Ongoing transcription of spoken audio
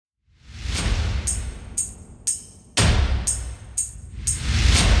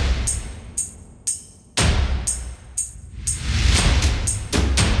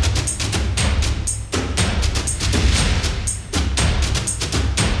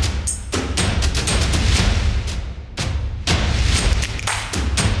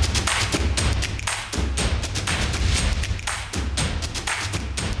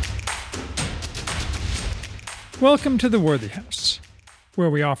Welcome to the Worthy House, where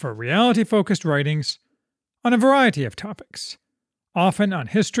we offer reality-focused writings on a variety of topics, often on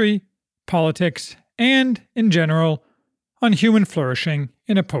history, politics, and, in general, on human flourishing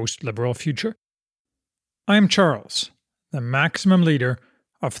in a post-liberal future. I'm Charles, the maximum leader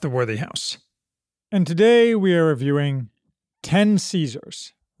of the Worthy House. And today we are reviewing 10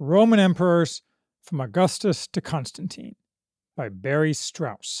 Caesars, Roman Emperors from Augustus to Constantine, by Barry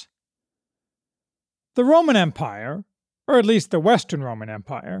Strauss. The Roman Empire, or at least the Western Roman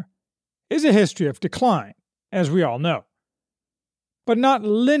Empire, is a history of decline, as we all know. But not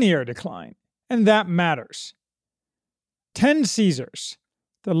linear decline, and that matters. 10 Caesars,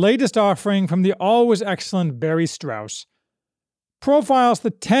 the latest offering from the always excellent Barry Strauss, profiles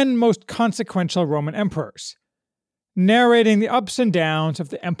the 10 most consequential Roman emperors, narrating the ups and downs of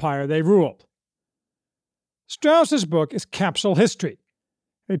the empire they ruled. Strauss's book is Capsule History,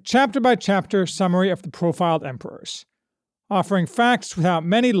 a chapter-by-chapter summary of the profiled emperors, offering facts without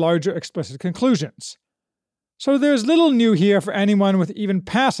many larger explicit conclusions. So there's little new here for anyone with even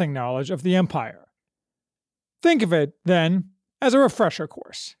passing knowledge of the empire. Think of it, then, as a refresher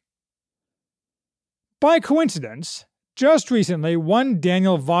course. By coincidence, just recently one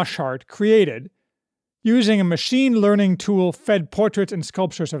Daniel Washart created, using a machine learning tool fed portraits and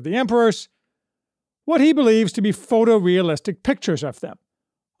sculptures of the emperors, what he believes to be photorealistic pictures of them,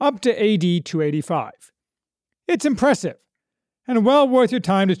 up to AD 285. It's impressive, and well worth your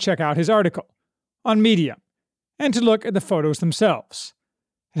time to check out his article on Medium, and to look at the photos themselves.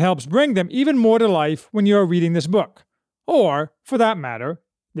 It helps bring them even more to life when you are reading this book, or, for that matter,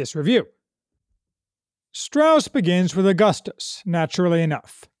 this review. Strauss begins with Augustus, naturally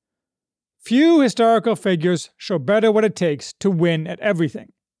enough. Few historical figures show better what it takes to win at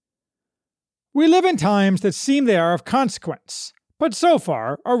everything. We live in times that seem they are of consequence, but so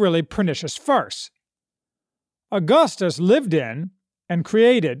far are really pernicious farce. Augustus lived in, and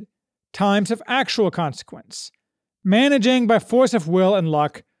created, times of actual consequence, managing by force of will and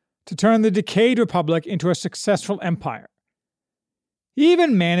luck to turn the decayed republic into a successful empire. He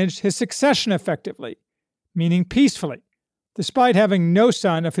even managed his succession effectively, meaning peacefully, despite having no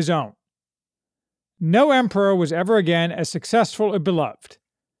son of his own. No emperor was ever again as successful or beloved.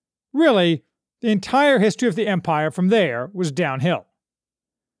 Really, the entire history of the empire from there was downhill.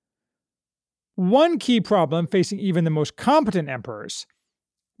 One key problem facing even the most competent emperors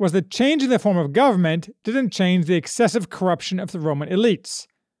was that changing the form of government didn't change the excessive corruption of the Roman elites,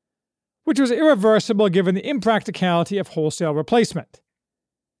 which was irreversible given the impracticality of wholesale replacement.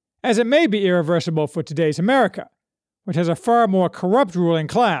 As it may be irreversible for today's America, which has a far more corrupt ruling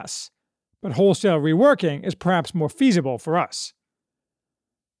class, but wholesale reworking is perhaps more feasible for us.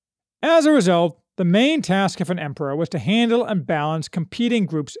 As a result, the main task of an emperor was to handle and balance competing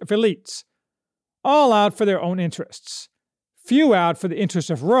groups of elites, all out for their own interests, few out for the interests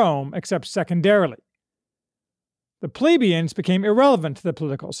of Rome except secondarily. The plebeians became irrelevant to the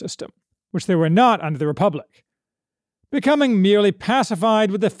political system, which they were not under the Republic, becoming merely pacified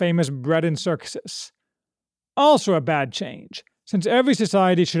with the famous bread and circuses. Also a bad change, since every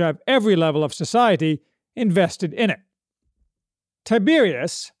society should have every level of society invested in it.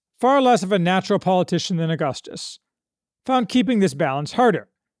 Tiberius, far less of a natural politician than Augustus, found keeping this balance harder.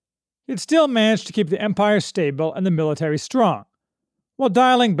 It still managed to keep the empire stable and the military strong, while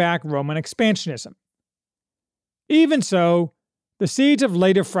dialing back Roman expansionism. Even so, the seeds of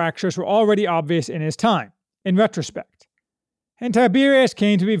later fractures were already obvious in his time, in retrospect, and Tiberius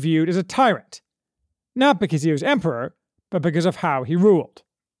came to be viewed as a tyrant, not because he was emperor, but because of how he ruled.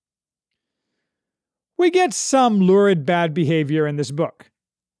 We get some lurid bad behavior in this book.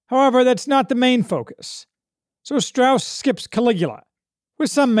 However, that's not the main focus, so Strauss skips Caligula, with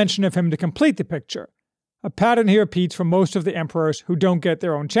some mention of him to complete the picture, a pattern he repeats for most of the emperors who don't get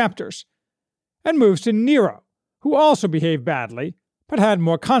their own chapters, and moves to Nero, who also behaved badly, but had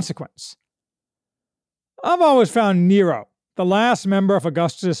more consequence. I've always found Nero, the last member of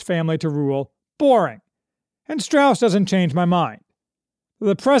Augustus' family to rule, boring, and Strauss doesn't change my mind.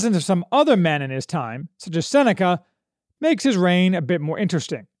 The presence of some other men in his time, such as Seneca, makes his reign a bit more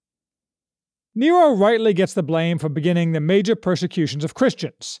interesting. Nero rightly gets the blame for beginning the major persecutions of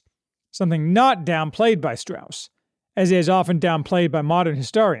Christians, something not downplayed by Strauss, as he is often downplayed by modern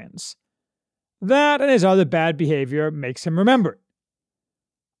historians. That and his other bad behavior makes him remembered.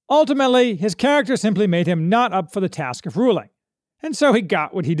 Ultimately, his character simply made him not up for the task of ruling, and so he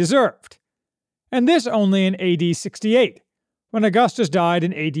got what he deserved. And this only in AD 68, when Augustus died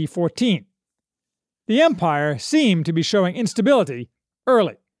in AD 14. The empire seemed to be showing instability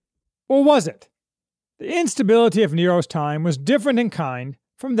early. Or was it? The instability of Nero's time was different in kind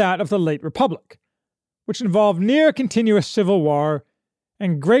from that of the late Republic, which involved near continuous civil war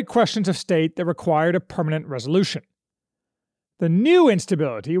and great questions of state that required a permanent resolution. The new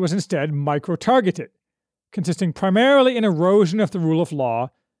instability was instead micro-targeted, consisting primarily in erosion of the rule of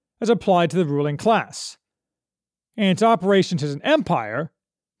law as applied to the ruling class. In its operations as an empire,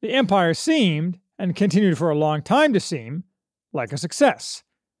 the empire seemed, and continued for a long time to seem, like a success.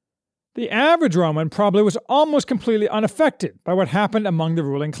 The average Roman probably was almost completely unaffected by what happened among the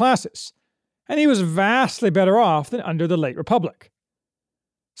ruling classes, and he was vastly better off than under the late Republic.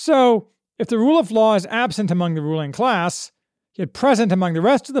 So, if the rule of law is absent among the ruling class, yet present among the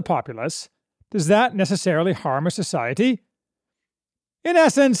rest of the populace, does that necessarily harm a society? In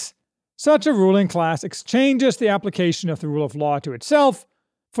essence, such a ruling class exchanges the application of the rule of law to itself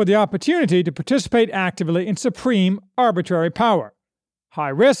for the opportunity to participate actively in supreme arbitrary power. High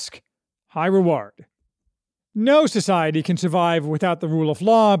risk, high reward. No society can survive without the rule of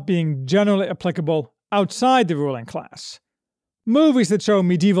law being generally applicable outside the ruling class. Movies that show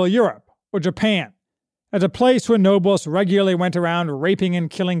medieval Europe or Japan as a place where nobles regularly went around raping and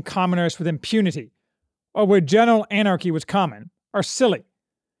killing commoners with impunity, or where general anarchy was common, are silly.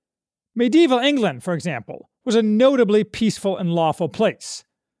 Medieval England, for example, was a notably peaceful and lawful place,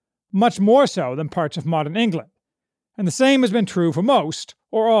 much more so than parts of modern England, and the same has been true for most,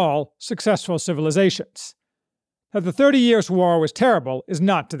 or all, successful civilizations. That the 30 Years' War was terrible is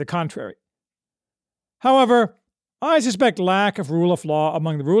not to the contrary. However, I suspect lack of rule of law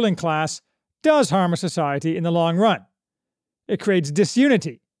among the ruling class does harm a society in the long run. It creates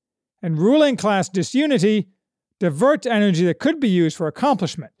disunity, and ruling class disunity diverts energy that could be used for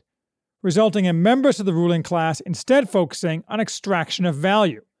accomplishment, resulting in members of the ruling class instead focusing on extraction of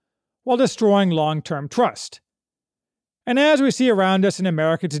value, while destroying long-term trust. And as we see around us in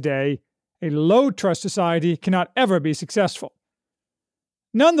America today, a low-trust society cannot ever be successful.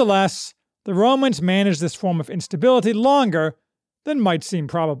 Nonetheless, the Romans managed this form of instability longer than might seem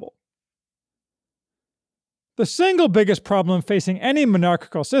probable. The single biggest problem facing any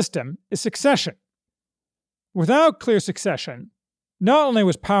monarchical system is succession. Without clear succession, not only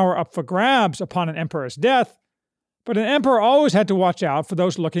was power up for grabs upon an emperor's death, but an emperor always had to watch out for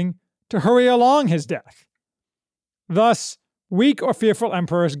those looking to hurry along his death. Thus, weak or fearful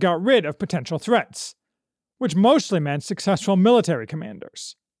emperors got rid of potential threats, which mostly meant successful military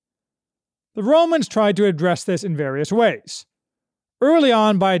commanders. The Romans tried to address this in various ways, early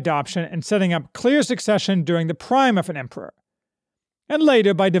on by adoption and setting up clear succession during the prime of an emperor, and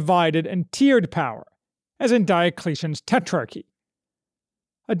later by divided and tiered power, as in Diocletian's Tetrarchy.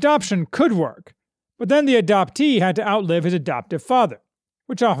 Adoption could work, but then the adoptee had to outlive his adoptive father,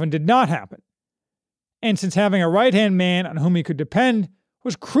 which often did not happen. And since having a right-hand man on whom he could depend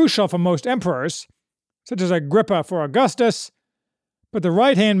was crucial for most emperors, such as Agrippa for Augustus, but the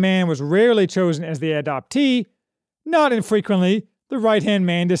right-hand man was rarely chosen as the adoptee, not infrequently the right-hand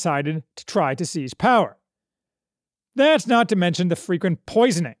man decided to try to seize power. That's not to mention the frequent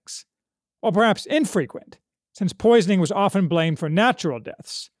poisonings, or perhaps infrequent, since poisoning was often blamed for natural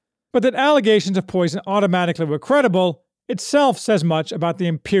deaths, but that allegations of poison automatically were credible itself says much about the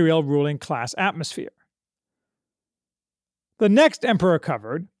imperial ruling class atmosphere. The next emperor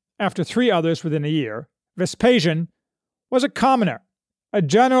covered, after 3 others within a year, Vespasian, was a commoner, a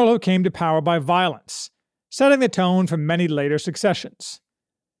general who came to power by violence, setting the tone for many later successions.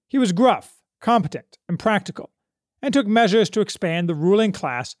 He was gruff, competent, and practical, and took measures to expand the ruling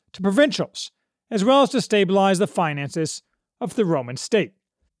class to provincials, as well as to stabilize the finances of the Roman state.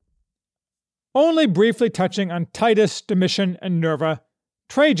 Only briefly touching on Titus, Domitian, and Nerva,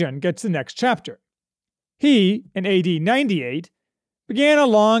 Trajan gets the next chapter. He, in AD 98, began a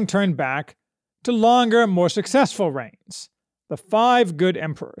long turn back to longer, more successful reigns, the 5 good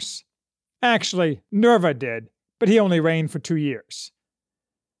emperors. Actually, Nerva did, but he only reigned for 2 years.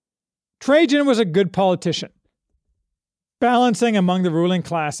 Trajan was a good politician, balancing among the ruling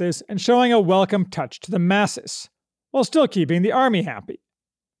classes and showing a welcome touch to the masses, while still keeping the army happy.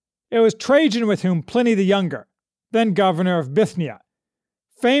 It was Trajan with whom Pliny the Younger, then governor of Bithynia,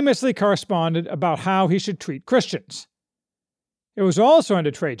 famously corresponded about how he should treat Christians. It was also under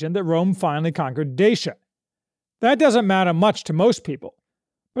Trajan that Rome finally conquered Dacia. That doesn't matter much to most people,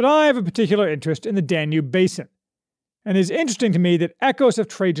 but I have a particular interest in the Danube Basin, and it is interesting to me that echoes of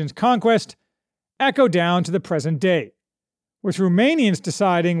Trajan's conquest echo down to the present day, with Romanians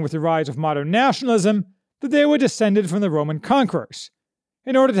deciding with the rise of modern nationalism that they were descended from the Roman conquerors,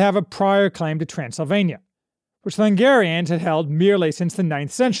 in order to have a prior claim to Transylvania, which the Hungarians had held merely since the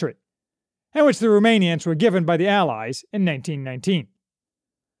 9th century, and which the Romanians were given by the Allies in 1919.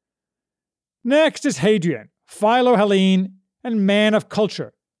 Next is Hadrian, Philo-Hellene, and man of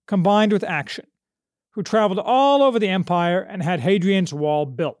culture, combined with action, who traveled all over the empire and had Hadrian's Wall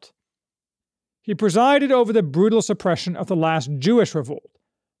built. He presided over the brutal suppression of the last Jewish revolt,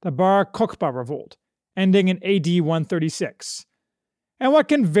 the Bar Kokhba revolt, ending in AD 136, and what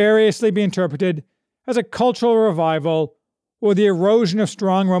can variously be interpreted as a cultural revival or the erosion of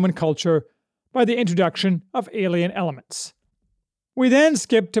strong Roman culture by the introduction of alien elements. We then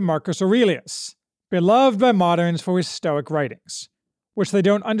skip to Marcus Aurelius, beloved by moderns for his Stoic writings, which they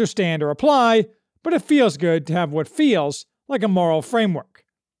don't understand or apply, but it feels good to have what feels like a moral framework.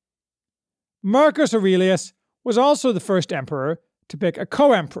 Marcus Aurelius was also the first emperor to pick a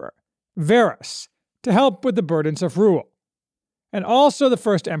co-emperor, Verus, to help with the burdens of rule, and also the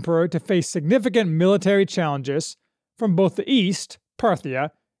first emperor to face significant military challenges from both the east, Parthia,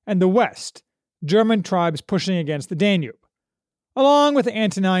 and the west, German tribes pushing against the Danube, along with the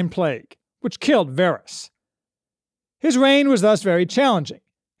Antonine Plague, which killed Verus. His reign was thus very challenging,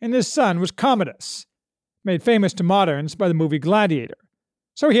 and his son was Commodus, made famous to moderns by the movie Gladiator,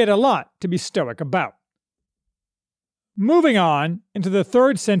 so he had a lot to be stoic about. Moving on into the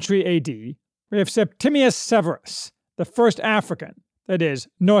 3rd century AD, we have Septimius Severus, the first African, that is,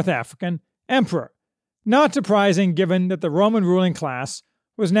 North African, emperor, not surprising given that the Roman ruling class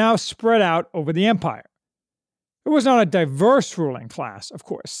was now spread out over the empire. It was not a diverse ruling class, of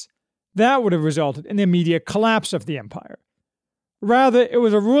course. That would have resulted in the immediate collapse of the empire. Rather, it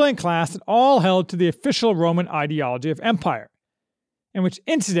was a ruling class that all held to the official Roman ideology of empire, in which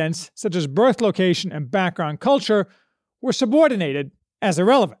incidents such as birth location and background culture were subordinated as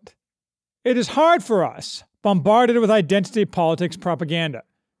irrelevant. It is hard for us, bombarded with identity politics propaganda,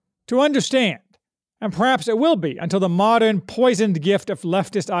 to understand, and perhaps it will be until the modern poisoned gift of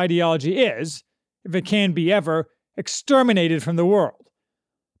leftist ideology is, if it can be ever, exterminated from the world.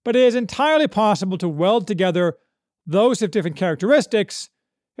 But it is entirely possible to weld together those of different characteristics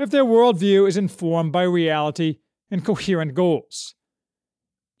if their worldview is informed by reality and coherent goals.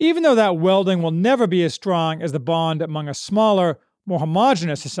 Even though that welding will never be as strong as the bond among a smaller, more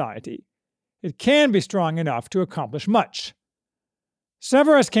homogeneous society, it can be strong enough to accomplish much.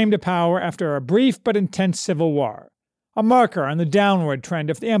 Severus came to power after a brief but intense civil war, a marker on the downward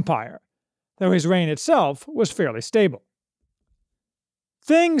trend of the empire, though his reign itself was fairly stable.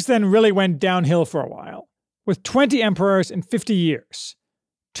 Things then really went downhill for a while, with 20 emperors in 50 years,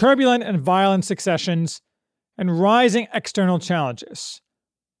 turbulent and violent successions, and rising external challenges,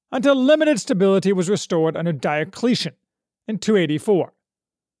 until limited stability was restored under Diocletian in 284.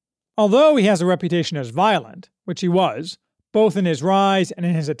 Although he has a reputation as violent, which he was, both in his rise and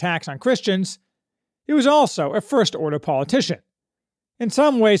in his attacks on Christians, he was also a first-order politician, in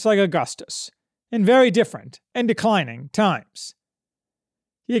some ways like Augustus, in very different and declining times.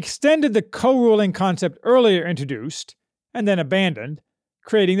 He extended the co-ruling concept earlier introduced, and then abandoned,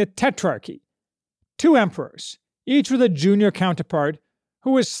 creating the Tetrarchy, 2 emperors, each with a junior counterpart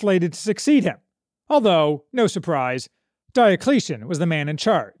who was slated to succeed him, although, no surprise, Diocletian was the man in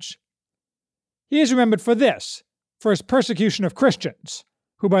charge. He is remembered for this, for his persecution of Christians,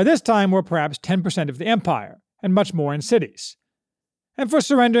 who by this time were perhaps 10% of the empire, and much more in cities, and for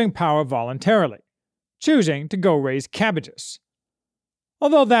surrendering power voluntarily, choosing to go raise cabbages.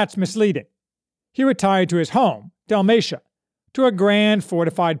 Although that's misleading. He retired to his home, Dalmatia, to a grand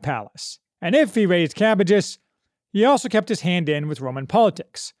fortified palace, and if he raised cabbages, he also kept his hand in with Roman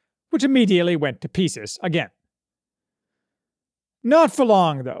politics, which immediately went to pieces again. Not for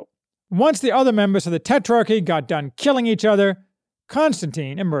long, though. Once the other members of the Tetrarchy got done killing each other,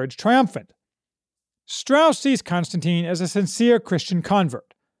 Constantine emerged triumphant. Strauss sees Constantine as a sincere Christian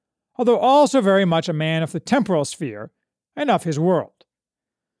convert, although also very much a man of the temporal sphere and of his world.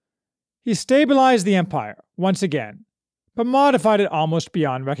 He stabilized the empire, once again, but modified it almost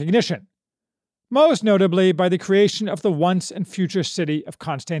beyond recognition, most notably by the creation of the once and future city of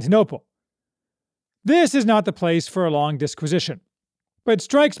Constantinople. This is not the place for a long disquisition, but it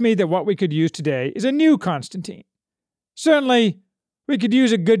strikes me that what we could use today is a new Constantine. Certainly, we could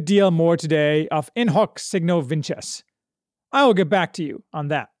use a good deal more today of in hoc signo vinces. I will get back to you on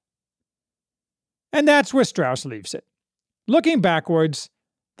that. And that's where Strauss leaves it. Looking backwards,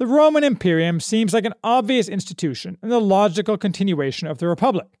 the Roman Imperium seems like an obvious institution and the logical continuation of the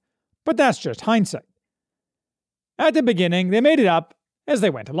Republic, but that's just hindsight. At the beginning, they made it up as they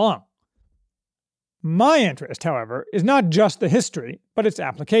went along. My interest, however, is not just the history, but its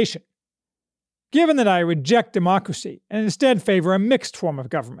application. Given that I reject democracy and instead favor a mixed form of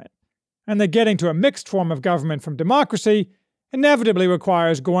government, and that getting to a mixed form of government from democracy inevitably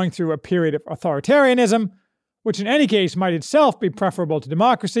requires going through a period of authoritarianism, which in any case might itself be preferable to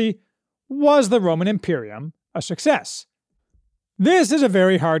democracy, was the Roman Imperium a success? This is a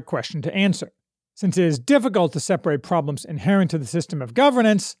very hard question to answer, since it is difficult to separate problems inherent to the system of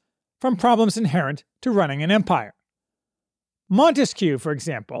governance from problems inherent to running an empire. Montesquieu, for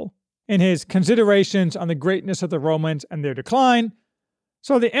example, in his Considerations on the Greatness of the Romans and Their Decline,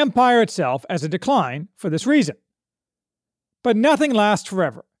 saw the empire itself as a decline for this reason. But nothing lasts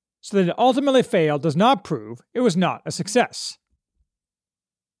forever, so that it ultimately failed does not prove it was not a success.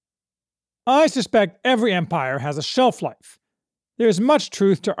 I suspect every empire has a shelf life. There is much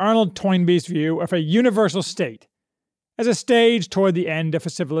truth to Arnold Toynbee's view of a universal state as a stage toward the end of a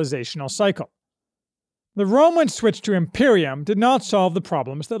civilizational cycle. The Roman switch to imperium did not solve the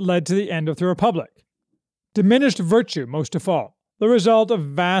problems that led to the end of the Republic. Diminished virtue, most of all, the result of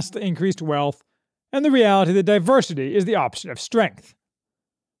vastly increased wealth, and the reality that diversity is the opposite of strength.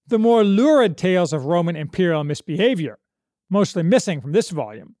 The more lurid tales of Roman imperial misbehavior, mostly missing from this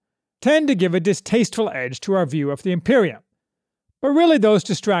volume, tend to give a distasteful edge to our view of the imperium, but really those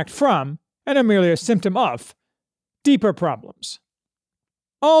distract from, and are merely a symptom of, deeper problems.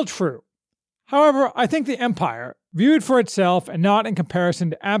 All true. However, I think the empire, viewed for itself and not in comparison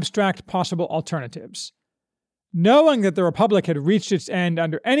to abstract possible alternatives, knowing that the Republic had reached its end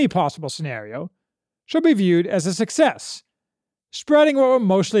under any possible scenario, should be viewed as a success, spreading what were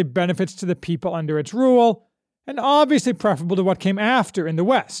mostly benefits to the people under its rule, and obviously preferable to what came after in the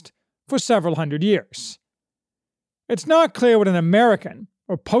West for several hundred years. It's not clear what an American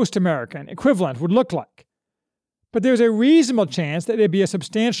or post-American equivalent would look like, but there's a reasonable chance that it'd be a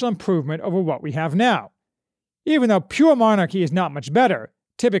substantial improvement over what we have now, even though pure monarchy is not much better,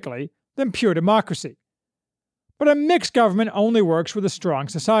 typically, than pure democracy. But a mixed government only works with a strong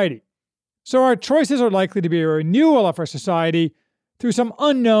society, so our choices are likely to be a renewal of our society through some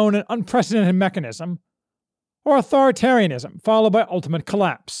unknown and unprecedented mechanism, or authoritarianism followed by ultimate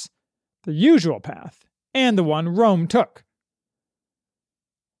collapse, the usual path, and the one Rome took.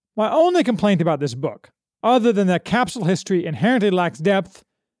 My only complaint about this book, other than that capsule history inherently lacks depth,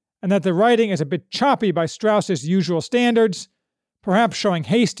 and that the writing is a bit choppy by Strauss's usual standards, perhaps showing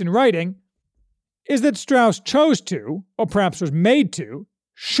haste in writing, is that Strauss chose to, or perhaps was made to,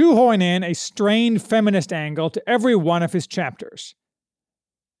 shoehorn in a strained feminist angle to every one of his chapters.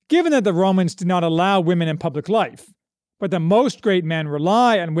 Given that the Romans did not allow women in public life, but that most great men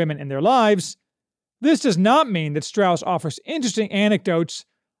rely on women in their lives, this does not mean that Strauss offers interesting anecdotes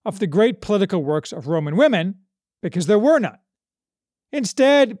of the great political works of Roman women, because there were none.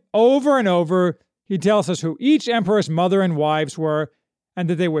 Instead, over and over, he tells us who each emperor's mother and wives were, and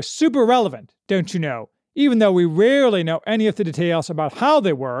that they were super relevant, don't you know, even though we rarely know any of the details about how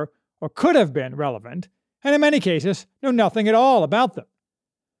they were, or could have been, relevant, and in many cases, know nothing at all about them.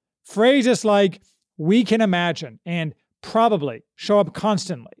 Phrases like, "we can imagine," and "probably," show up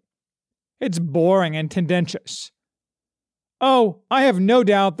constantly. It's boring and tendentious. Oh, I have no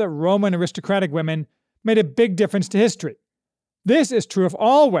doubt that Roman aristocratic women made a big difference to history. This is true of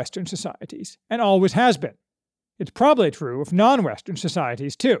all Western societies, and always has been. It's probably true of non-Western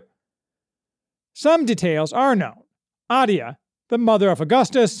societies, too. Some details are known. Adia, the mother of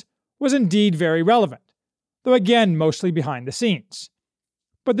Augustus, was indeed very relevant, though again mostly behind the scenes.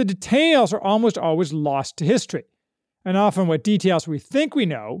 But the details are almost always lost to history, and often what details we think we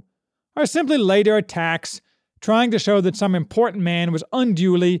know are simply later attacks trying to show that some important man was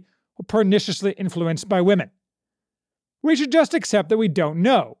unduly or perniciously influenced by women. We should just accept that we don't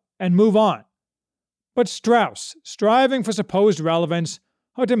know, and move on. But Strauss, striving for supposed relevance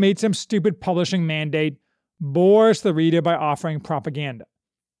or to meet some stupid publishing mandate, bores the reader by offering propaganda.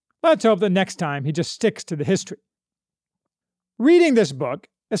 Let's hope that next time he just sticks to the history. Reading this book,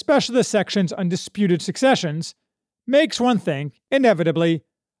 especially the sections on disputed successions, makes one think, inevitably,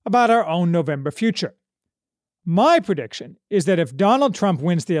 about our own November future. My prediction is that if Donald Trump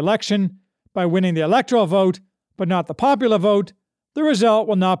wins the election by winning the electoral vote, but not the popular vote, the result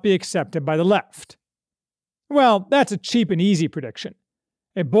will not be accepted by the left. Well, that's a cheap and easy prediction.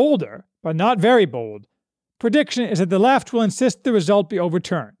 A bolder, but not very bold, prediction is that the left will insist the result be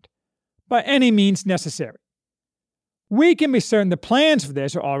overturned, by any means necessary. We can be certain the plans for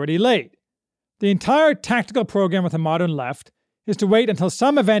this are already laid. The entire tactical program of the modern left is to wait until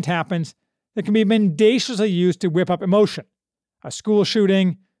some event happens that can be mendaciously used to whip up emotion, a school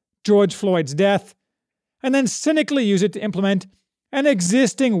shooting, George Floyd's death, and then cynically use it to implement an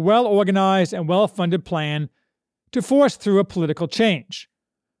existing well-organized and well-funded plan to force through a political change,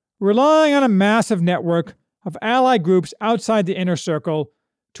 relying on a massive network of allied groups outside the inner circle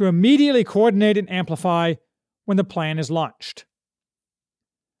to immediately coordinate and amplify when the plan is launched.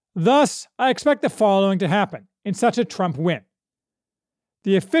 Thus, I expect the following to happen in such a Trump win.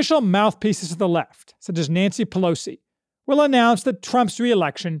 The official mouthpieces of the left, such as Nancy Pelosi, will announce that Trump's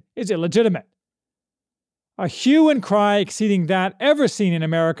re-election is illegitimate, a hue and cry exceeding that ever seen in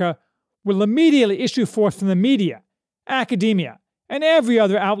America will immediately issue forth from the media, academia, and every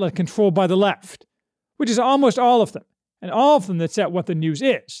other outlet controlled by the left, which is almost all of them, and all of them that set what the news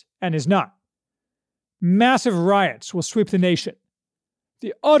is and is not. Massive riots will sweep the nation.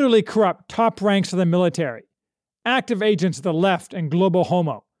 The utterly corrupt top ranks of the military, active agents of the left and global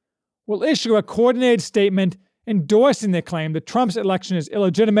homo, will issue a coordinated statement endorsing the claim that Trump's election is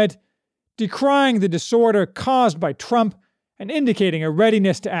illegitimate, decrying the disorder caused by Trump and indicating a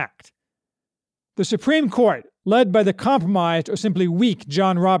readiness to act. The Supreme Court, led by the compromised or simply weak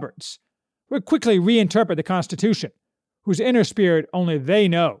John Roberts, would quickly reinterpret the Constitution, whose inner spirit only they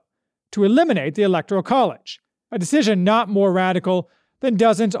know, to eliminate the Electoral College, a decision not more radical than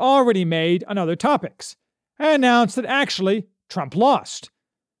dozens already made on other topics, and announce that actually Trump lost.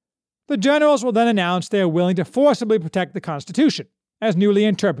 The generals will then announce they are willing to forcibly protect the Constitution, as newly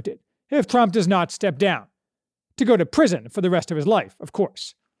interpreted, if Trump does not step down, to go to prison for the rest of his life, of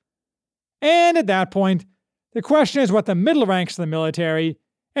course. And at that point, the question is what the middle ranks of the military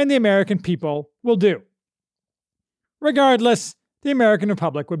and the American people will do. Regardless, the American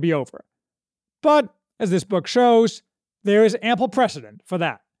Republic would be over. But, as this book shows, there is ample precedent for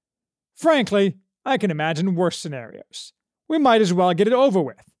that. Frankly, I can imagine worse scenarios. We might as well get it over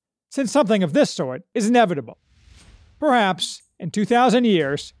with, since something of this sort is inevitable. Perhaps, in 2,000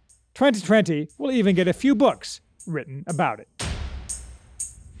 years, 2020 will even get a few books written about it.